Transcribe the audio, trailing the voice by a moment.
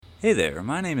Hey there,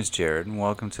 my name is Jared, and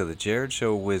welcome to the Jared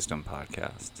Show Wisdom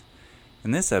Podcast. In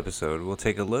this episode, we'll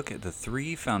take a look at the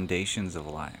three foundations of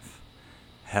life: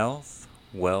 health,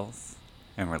 wealth,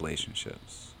 and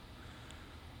relationships.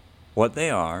 What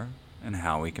they are, and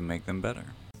how we can make them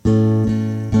better.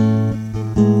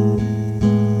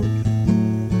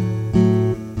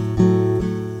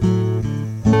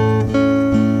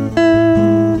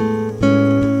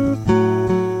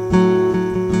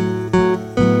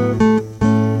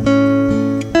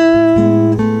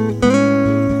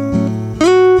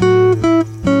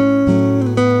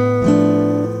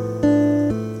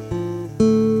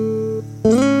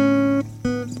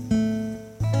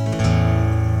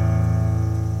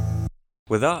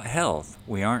 Without health,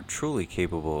 we aren't truly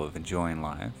capable of enjoying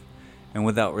life, and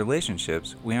without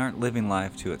relationships, we aren't living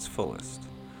life to its fullest.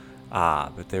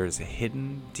 But there is a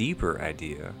hidden, deeper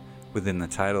idea within the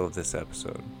title of this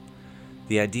episode: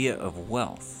 the idea of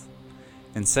wealth.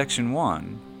 In Section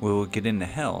 1, we will get into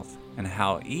health and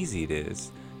how easy it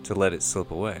is to let it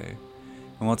slip away,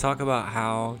 and we'll talk about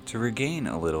how to regain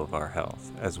a little of our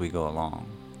health as we go along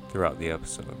throughout the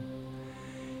episode.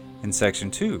 In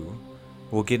Section 2,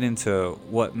 we'll get into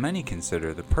what many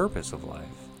consider the purpose of life,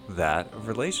 that of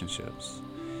relationships.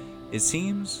 It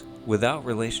seems without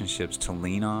relationships to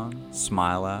lean on,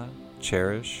 smile at,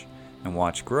 cherish, and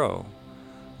watch grow,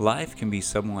 life can be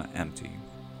somewhat empty.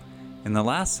 In the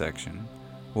last section,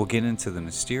 we'll get into the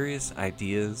mysterious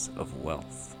ideas of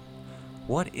wealth.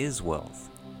 What is wealth,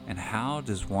 and how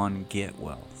does one get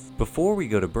wealth? Before we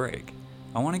go to break,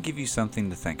 I want to give you something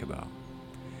to think about.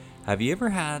 Have you ever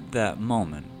had that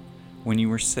moment when you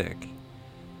were sick,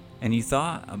 and you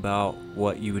thought about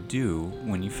what you would do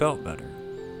when you felt better?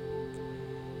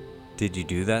 Did you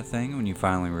do that thing when you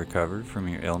finally recovered from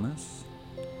your illness?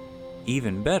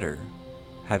 Even better,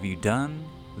 have you done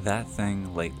that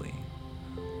thing lately?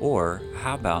 Or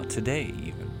how about today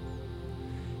even?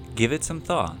 Give it some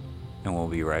thought, and we'll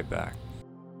be right back.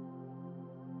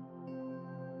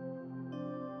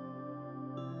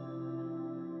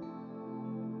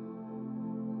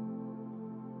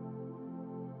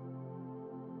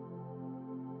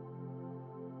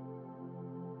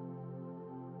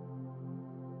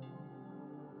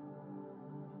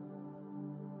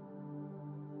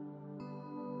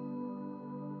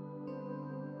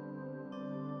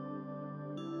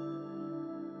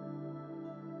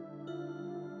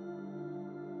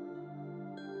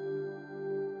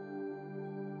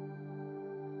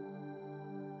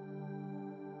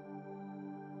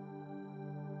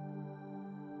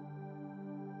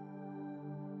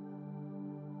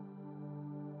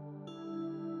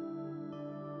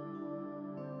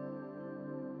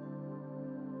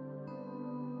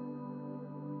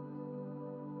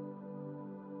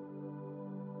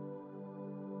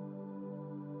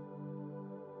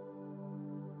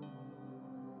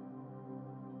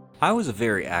 I was a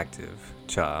very active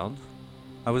child.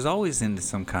 I was always into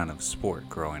some kind of sport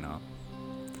growing up.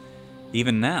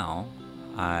 Even now,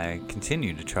 I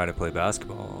continue to try to play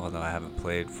basketball, although I haven't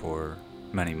played for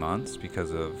many months because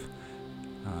of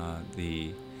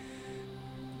the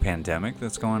pandemic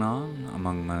that's going on,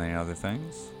 among many other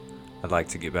things. I'd like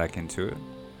to get back into it,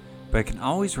 but I can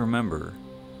always remember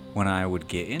when I would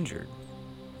get injured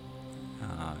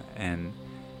and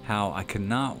how I could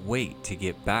not wait to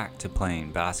get back to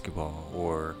playing basketball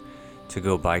or to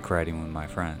go bike riding with my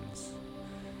friends.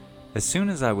 As soon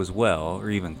as I was well,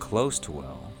 or even close to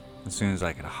well, as soon as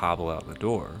I could hobble out the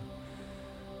door,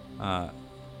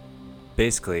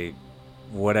 basically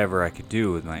whatever I could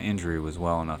do with my injury was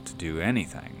well enough to do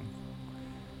anything.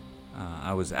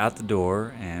 I was at the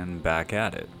door and back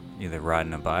at it, either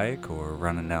riding a bike or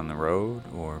running down the road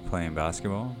or playing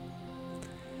basketball.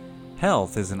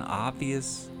 Health is an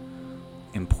obvious,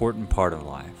 important part of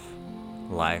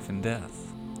life and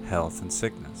death, health and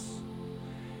sickness.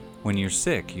 When you're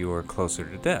sick, you are closer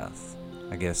to death,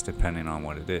 I guess, depending on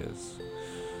what it is.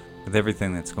 With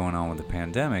everything that's going on with the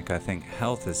pandemic, I think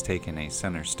health has taken a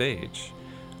center stage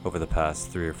over the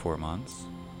past 3 or 4 months.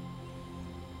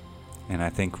 And I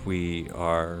think we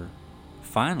are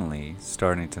finally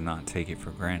starting to not take it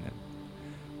for granted.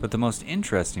 But the most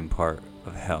interesting part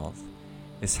of health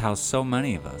is how so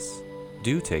many of us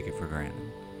do take it for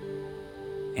granted,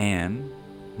 and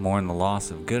mourn the loss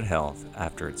of good health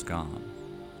after it's gone.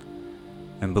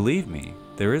 And believe me,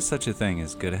 there is such a thing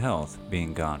as good health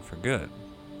being gone for good.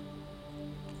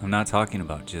 I'm not talking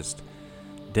about just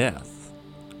death.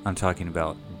 I'm talking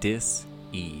about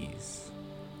dis-ease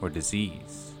or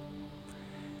disease.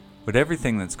 With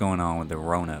everything that's going on with the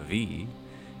Rona V,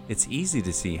 it's easy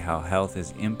to see how health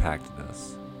has impacted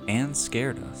us and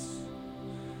scared us.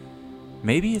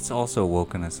 Maybe it's also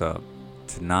woken us up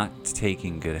to not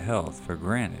taking good health for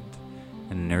granted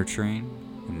and nurturing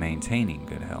and maintaining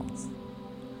good health.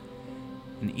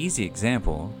 An easy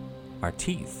example are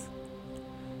teeth.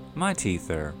 My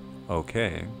teeth are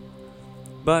okay,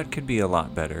 but could be a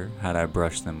lot better had I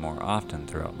brushed them more often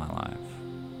throughout my life.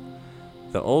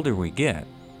 The older we get,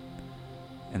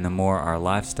 and the more our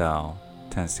lifestyle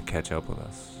tends to catch up with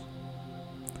us.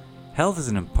 Health is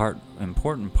an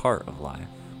important part of life.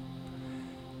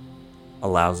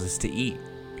 Allows us to eat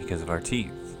because of our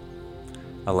teeth.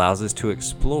 Allows us to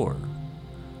explore,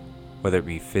 whether it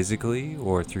be physically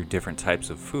or through different types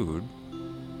of food.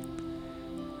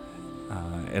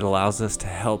 It allows us to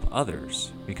help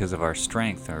others because of our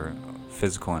strength or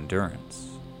physical endurance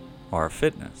or our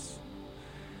fitness.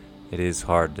 It is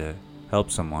hard to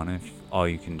help someone if all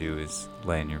you can do is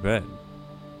lay in your bed.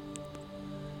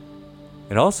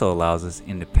 It also allows us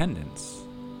independence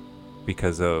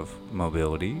because of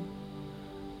mobility,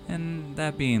 and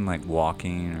that being like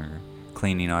walking or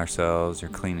cleaning ourselves or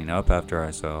cleaning up after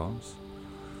ourselves.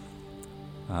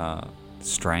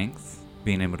 Strength,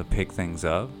 being able to pick things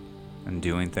up and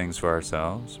doing things for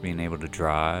ourselves, being able to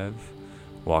drive,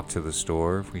 walk to the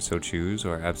store if we so choose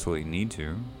or absolutely need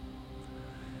to.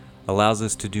 Allows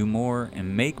us to do more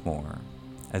and make more,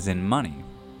 as in money,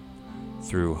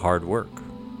 through hard work,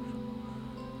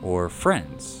 or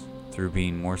friends, through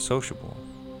being more sociable,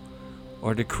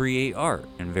 or to create art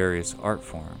in various art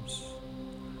forms.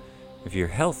 If you're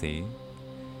healthy,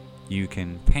 you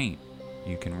can paint,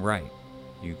 you can write,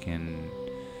 you can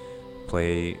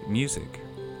play music,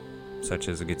 such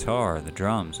as a guitar, the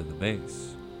drums, or the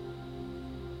bass.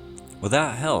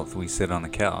 Without health, we sit on the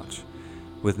couch,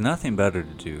 with nothing better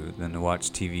to do than to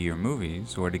watch TV or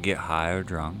movies, or to get high or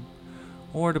drunk,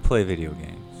 or to play video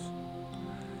games.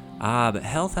 But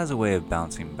health has a way of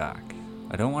bouncing back.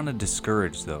 I don't want to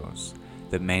discourage those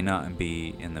that may not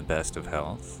be in the best of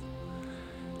health.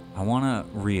 I want to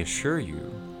reassure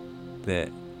you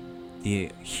that the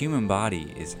human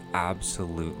body is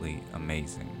absolutely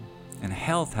amazing, and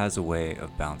health has a way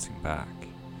of bouncing back.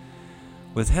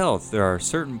 With health, there are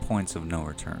certain points of no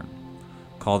return.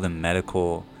 Call them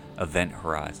medical event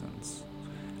horizons.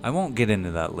 I won't get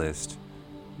into that list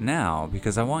now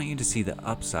because I want you to see the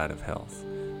upside of health,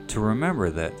 to remember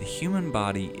that the human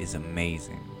body is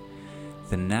amazing.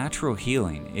 The natural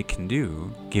healing it can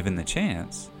do, given the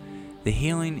chance, the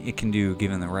healing it can do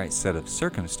given the right set of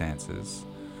circumstances,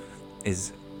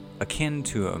 is akin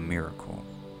to a miracle.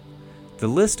 The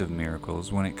list of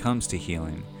miracles when it comes to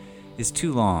healing is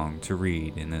too long to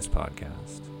read in this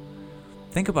podcast.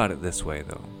 Think about it this way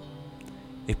though.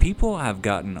 If people have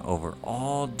gotten over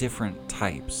all different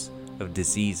types of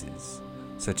diseases,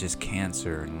 such as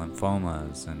cancer and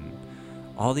lymphomas and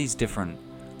all these different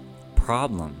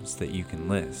problems that you can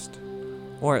list,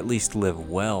 or at least live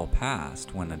well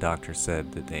past when the doctor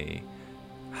said that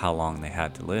how long they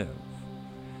had to live.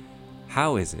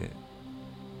 How is it,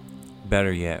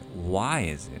 better yet, why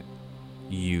is it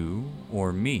you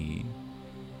or me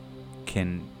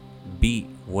can beat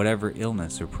whatever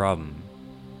illness or problem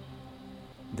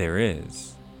there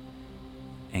is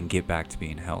and get back to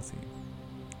being healthy?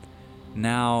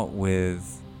 Now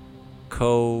with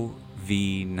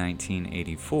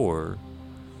COVID-19,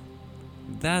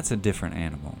 that's a different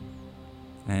animal.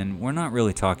 And we're not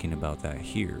really talking about that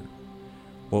here.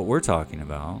 What we're talking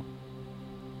about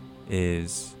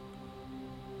is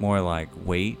more like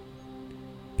weight,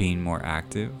 being more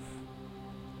active,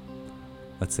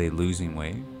 let's say losing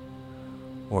weight,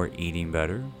 or eating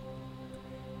better.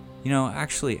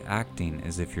 Actually acting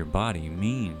as if your body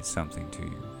means something to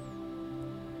you.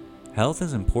 Health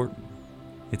is important.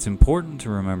 It's important to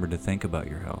remember to think about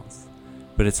your health,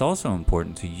 but it's also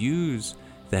important to use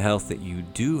the health that you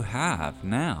do have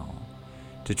now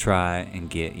to try and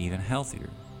get even healthier.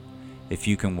 If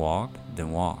you can walk,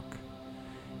 then walk.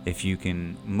 If you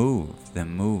can move, then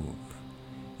move.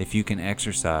 If you can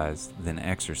exercise, then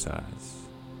exercise.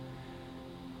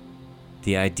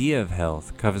 The idea of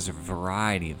health covers a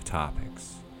variety of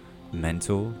topics: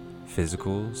 mental,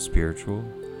 physical, spiritual.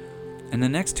 In the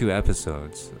next 2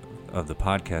 episodes of the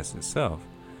podcast itself,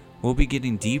 we'll be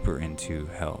getting deeper into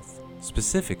health,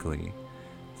 specifically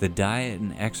the diet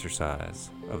and exercise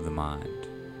of the mind.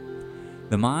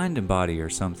 The mind and body are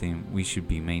something we should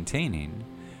be maintaining,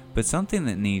 but something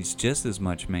that needs just as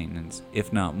much maintenance,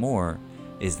 if not more,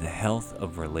 is the health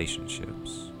of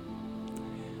relationships.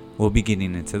 We'll be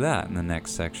getting into that in the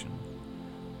next section.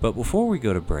 But before we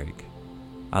go to break,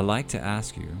 I'd like to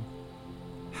ask you,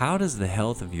 how does the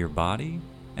health of your body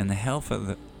and the health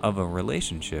of a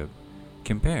relationship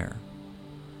compare?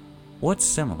 What's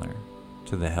similar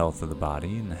to the health of the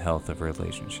body and the health of a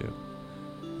relationship?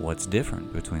 What's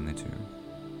different between the two?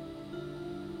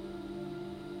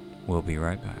 We'll be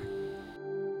right back.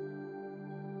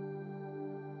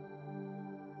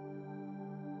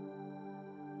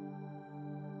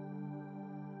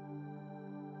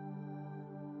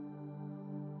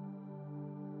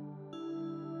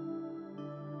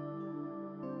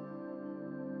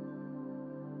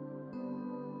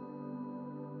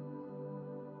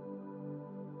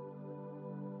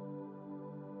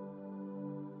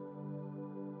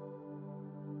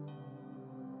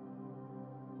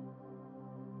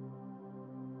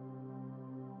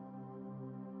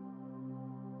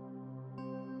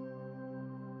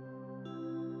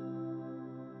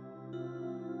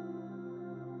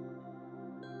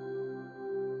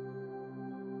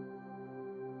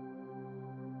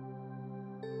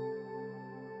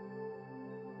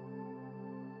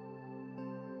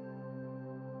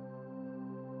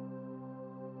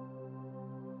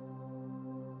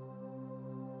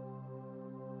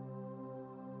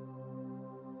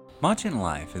 Much in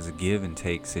life is a give and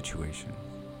take situation.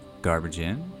 Garbage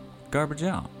in, garbage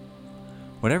out.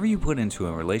 Whatever you put into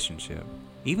a relationship,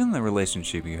 even the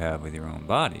relationship you have with your own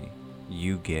body,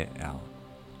 you get out.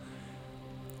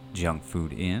 Junk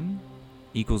food in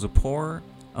equals a poor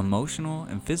emotional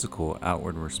and physical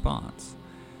outward response,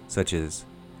 such as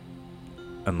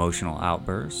emotional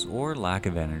outbursts or lack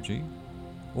of energy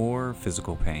or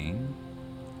physical pain.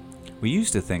 We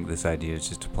used to think this idea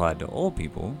just applied to old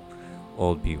people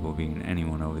being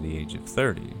anyone over the age of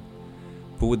 30.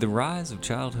 But with the rise of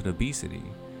childhood obesity,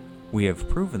 we have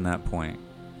proven that point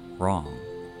wrong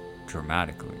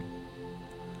dramatically.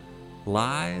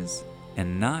 Lies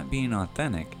and not being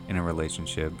authentic in a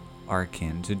relationship are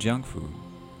akin to junk food.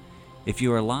 If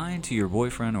you are lying to your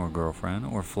boyfriend or girlfriend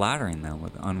or flattering them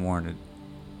with unwarranted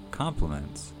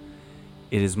compliments,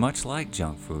 it is much like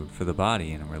junk food for the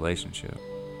body in a relationship.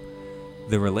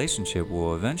 The relationship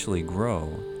will eventually grow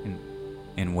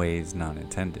in ways not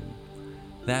intended,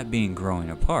 that being growing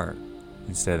apart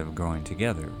instead of growing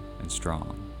together and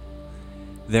strong.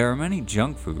 There are many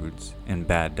junk foods and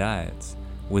bad diets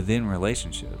within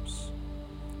relationships.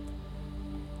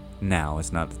 Now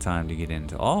is not the time to get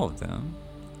into all of them.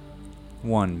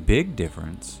 One big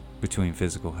difference between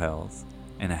physical health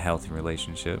and a healthy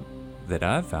relationship, that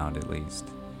I've found at least,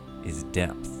 is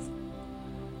depth.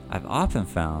 I've often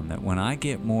found that when I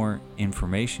get more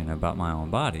information about my own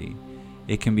body,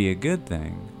 it can be a good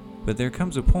thing, but there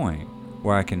comes a point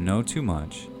where I can know too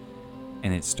much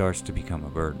and it starts to become a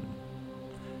burden.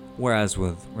 Whereas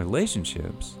with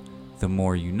relationships, the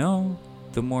more you know,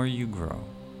 the more you grow.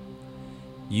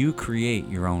 You create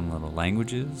your own little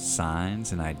languages,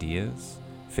 signs, and ideas,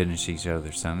 finish each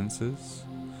other's sentences,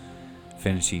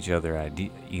 finish each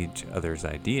other's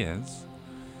ideas.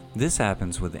 This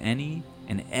happens with any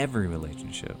and every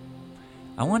relationship.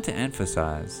 I want to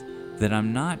emphasize that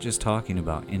I'm not just talking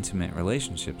about intimate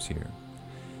relationships here.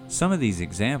 Some of these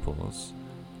examples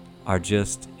are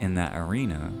just in that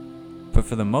arena, but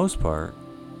for the most part,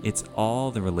 it's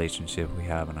all the relationship we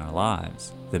have in our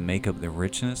lives that make up the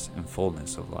richness and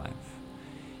fullness of life.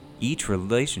 Each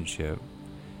relationship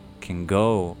can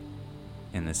go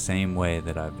in the same way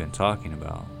that I've been talking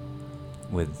about,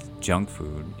 with junk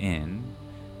food in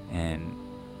and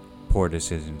poor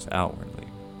decisions outwardly.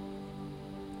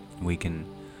 We can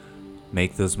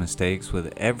make those mistakes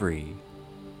with every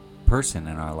person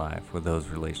in our life with those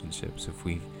relationships. If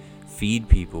we feed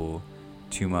people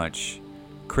too much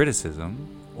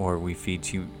criticism, or we feed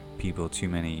people too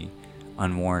many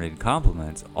unwarranted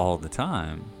compliments all the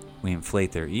time, we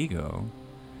inflate their ego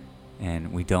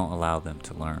and we don't allow them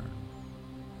to learn.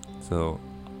 So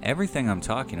everything I'm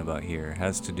talking about here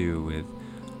has to do with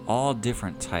all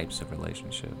different types of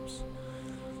relationships.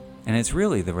 And it's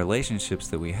really the relationships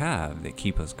that we have that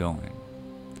keep us going.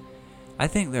 I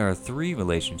think there are 3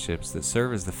 relationships that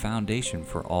serve as the foundation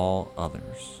for all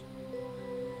others.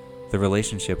 The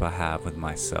relationship I have with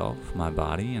myself, my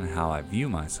body, and how I view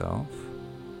myself.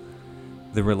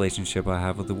 The relationship I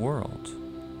have with the world.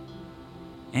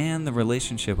 And the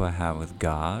relationship I have with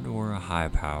God or a high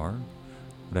power,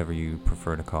 whatever you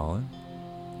prefer to call it.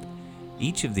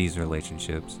 Each of these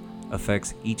relationships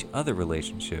affects each other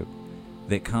relationship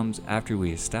that comes after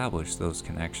we establish those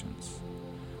connections.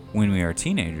 When we are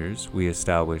teenagers, we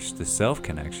establish the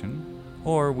self-connection,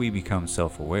 or we become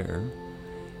self-aware.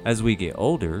 As we get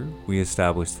older, we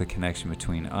establish the connection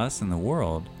between us and the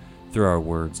world through our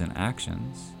words and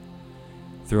actions.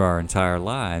 Through our entire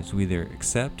lives, we either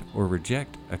accept or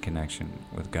reject a connection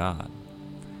with God.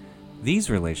 These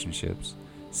relationships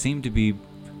seem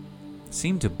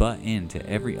to butt into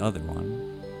every other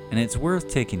one, and it's worth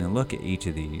taking a look at each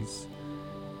of these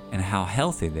and how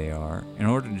healthy they are in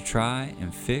order to try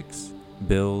and fix,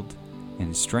 build,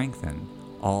 and strengthen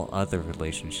all other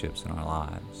relationships in our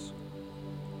lives.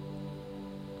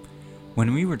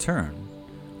 When we return,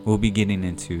 we'll be getting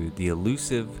into the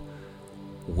elusive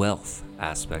wealth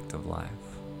aspect of life.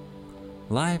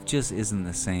 Life just isn't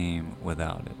the same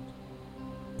without it.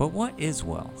 But what is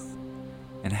wealth,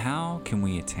 and how can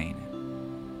we attain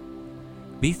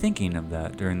it? Be thinking of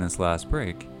that during this last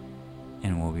break,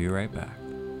 and we'll be right back.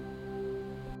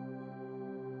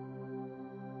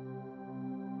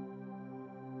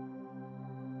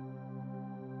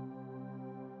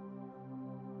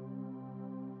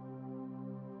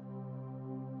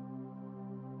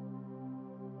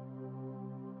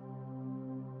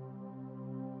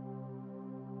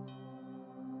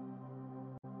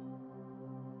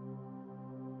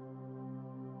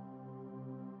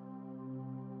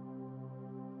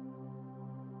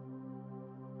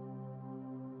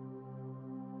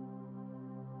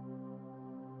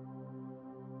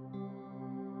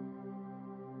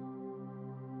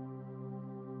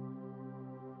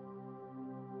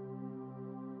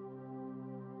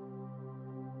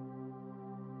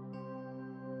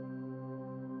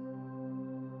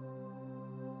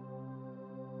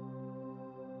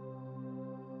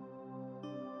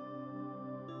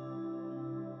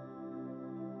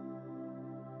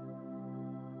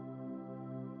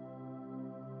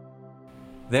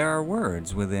 There are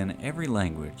words within every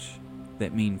language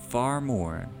that mean far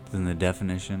more than the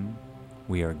definition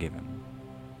we are given.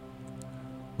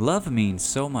 Love means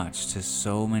so much to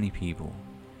so many people,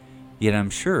 yet I'm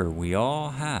sure we all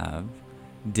have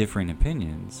differing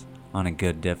opinions on a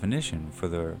good definition for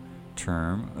the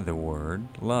term or the word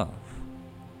love.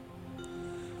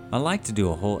 I'd like to do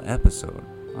a whole episode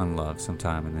on love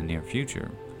sometime in the near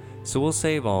future, so we'll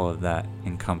save all of that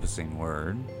encompassing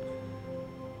word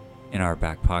in our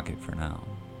back pocket for now.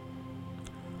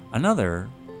 Another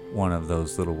one of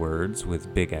those little words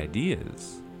with big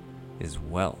ideas is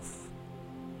wealth.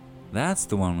 That's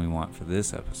the one we want for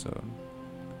this episode,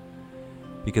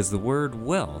 because the word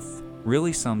wealth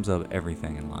really sums up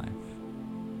everything in life.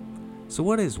 So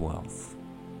what is wealth?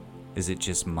 Is it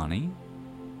just money?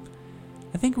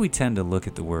 I think we tend to look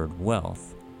at the word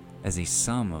wealth as a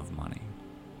sum of money.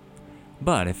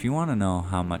 But if you want to know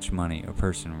how much money a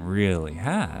person really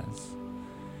has,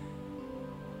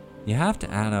 you have to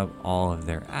add up all of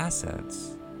their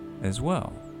assets as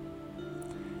well.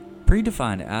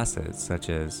 Predefined assets such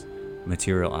as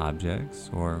material objects,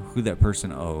 or who that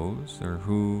person owes, or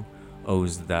who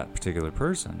owes that particular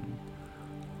person.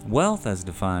 Wealth, as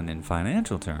defined in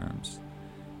financial terms,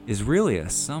 is really a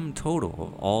sum total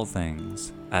of all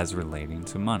things as relating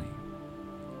to money.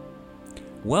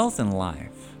 Wealth in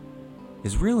life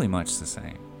is really much the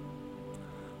same,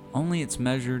 only it's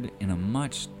measured in a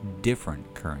much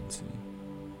different currency.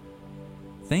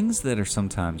 Things that are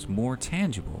sometimes more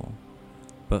tangible,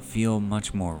 but feel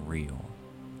much more real.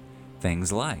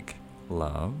 Things like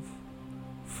love,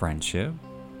 friendship,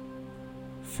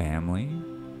 family,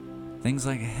 things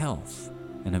like health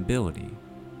and ability.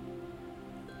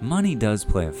 Money does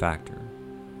play a factor,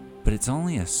 but it's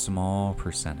only a small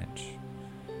percentage,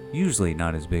 usually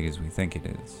not as big as we think it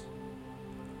is.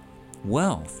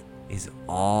 Wealth is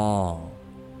all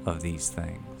of these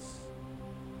things.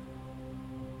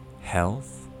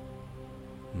 Health,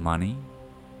 money,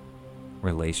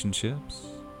 relationships,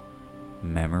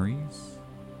 memories,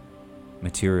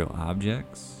 material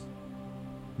objects,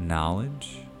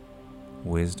 knowledge,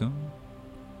 wisdom,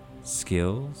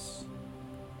 skills,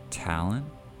 talent,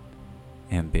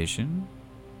 ambition,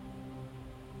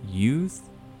 youth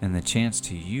and the chance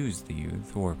to use the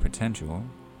youth or potential,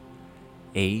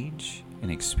 age and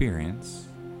experience.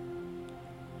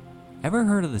 Ever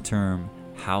heard of the term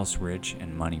house rich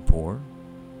and money poor?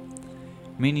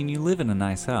 Meaning you live in a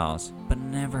nice house but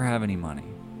never have any money.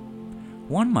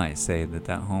 One might say that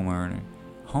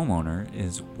homeowner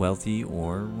is wealthy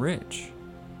or rich.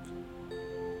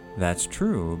 That's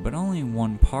true, but only in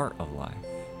one part of life.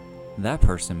 That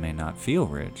person may not feel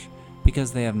rich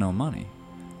because they have no money,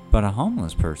 but a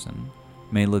homeless person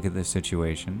may look at this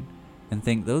situation and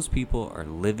think those people are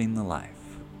living the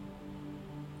life.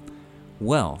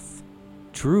 Wealth,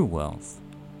 true wealth,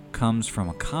 comes from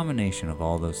a combination of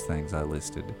all those things I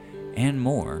listed and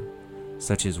more,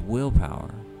 such as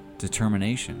willpower,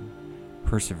 determination,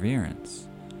 perseverance,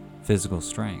 physical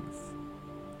strength.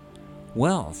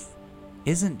 Wealth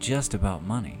isn't just about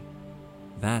money.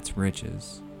 That's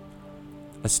riches.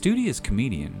 A studious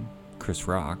comedian, Chris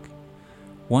Rock,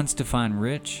 once defined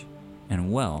rich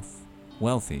and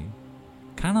wealthy,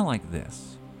 kind of like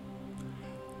this.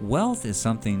 Wealth is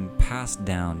something passed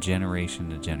down generation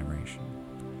to generation.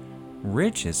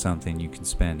 Rich is something you can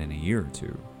spend in a year or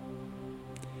two.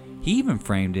 He even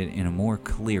framed it in a more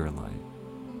clear light.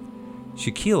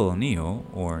 Shaquille O'Neal,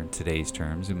 or in today's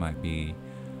terms it might be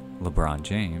LeBron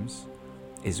James,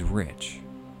 is rich.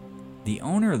 The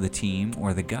owner of the team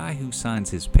or the guy who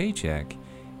signs his paycheck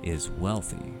is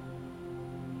wealthy.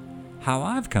 How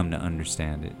I've come to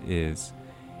understand it is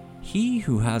he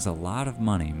who has a lot of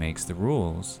money makes the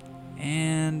rules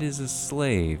and is a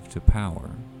slave to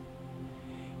power.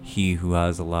 He who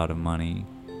has a lot of money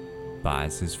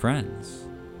buys his friends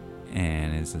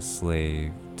and is a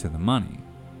slave to the money.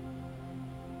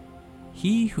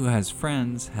 He who has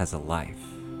friends has a life,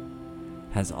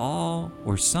 has all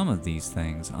or some of these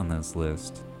things on this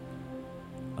list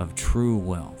of true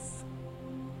wealth.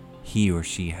 He or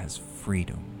she has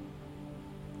freedom.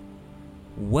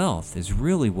 Wealth is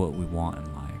really what we want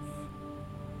in life.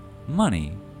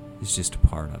 Money is just a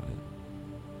part of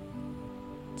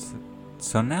it.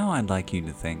 So now I'd like you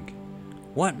to think,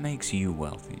 what makes you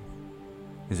wealthy?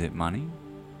 Is it money?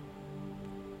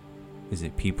 Is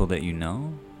it people that you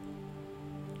know?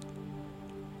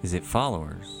 Is it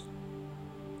followers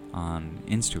on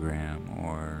Instagram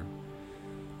or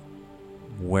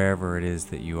wherever it is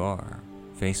that you are,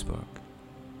 Facebook?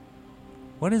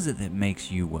 What is it that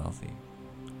makes you wealthy?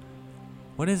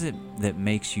 What is it that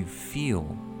makes you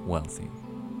feel wealthy?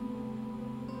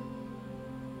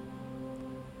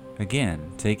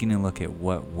 Again, taking a look at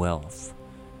what wealth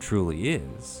truly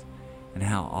is and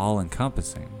how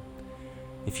all-encompassing.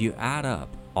 If you add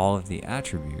up all of the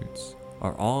attributes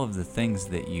or all of the things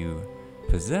that you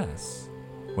possess,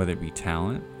 whether it be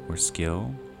talent or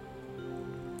skill,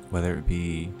 whether it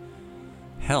be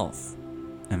health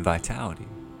and vitality,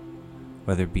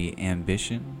 whether it be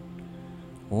ambition,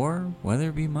 or whether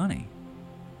it be money.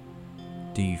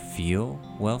 Do you feel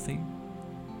wealthy?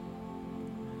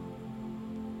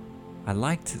 I'd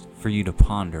like for you to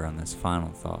ponder on this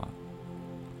final thought.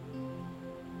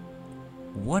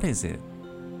 What is it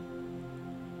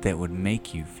that would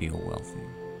make you feel wealthy?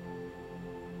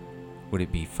 Would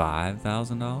it be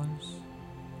 $5,000?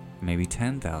 Maybe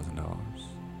 $10,000?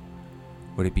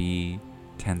 Would it be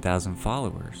 10,000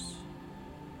 followers?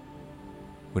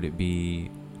 Would it be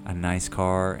a nice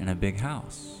car and a big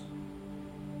house?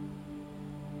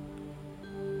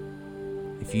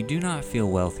 If you do not feel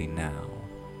wealthy now,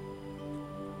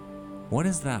 what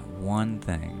is that one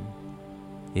thing,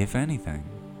 if anything,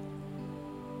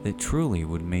 that truly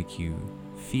would make you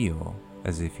feel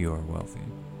as if you are wealthy?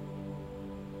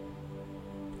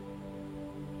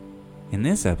 In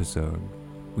this episode,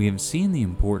 we have seen the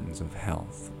importance of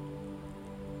health,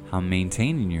 how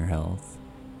maintaining your health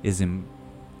is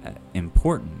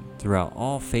important throughout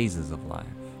all phases of life.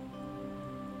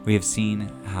 We have seen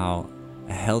how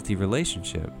a healthy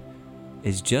relationship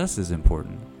is just as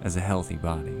important as a healthy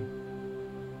body.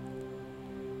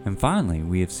 And finally,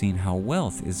 we have seen how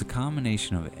wealth is a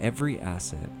combination of every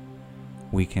asset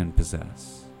we can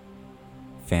possess: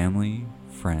 family,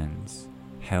 friends,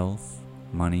 health,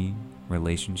 money,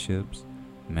 relationships,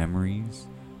 memories,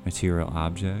 material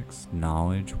objects,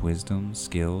 knowledge, wisdom,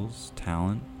 skills,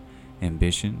 talent,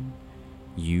 ambition,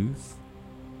 youth,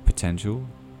 potential,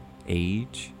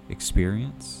 age,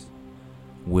 experience,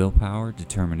 willpower,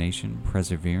 determination,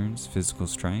 perseverance, physical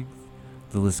strength.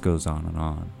 The list goes on and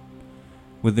on.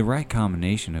 With the right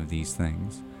combination of these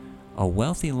things, a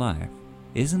wealthy life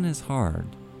isn't as hard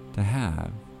to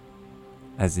have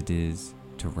as it is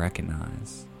to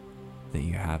recognize that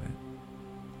you have it.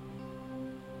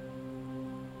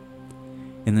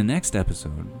 In the next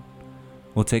episode,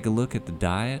 we'll take a look at the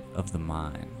diet of the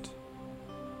mind.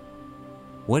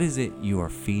 What is it you are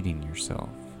feeding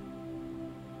yourself?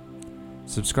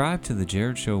 Subscribe to the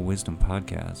Jared Show Wisdom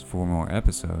Podcast for more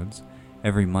episodes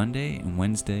every Monday and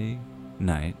Wednesday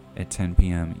night at 10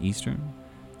 p.m. Eastern,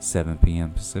 7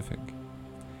 p.m. Pacific.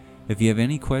 If you have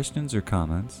any questions or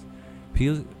comments,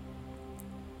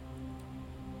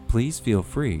 please feel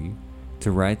free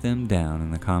to write them down in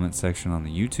the comment section on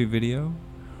the YouTube video,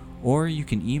 or you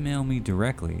can email me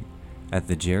directly at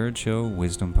the Jared Show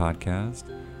Wisdom Podcast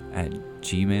at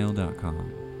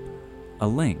gmail.com. A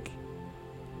link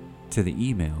to the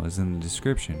email is in the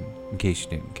description in case you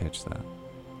didn't catch that.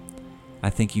 I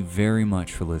thank you very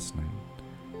much for listening,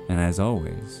 and as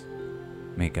always,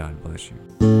 may God bless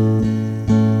you.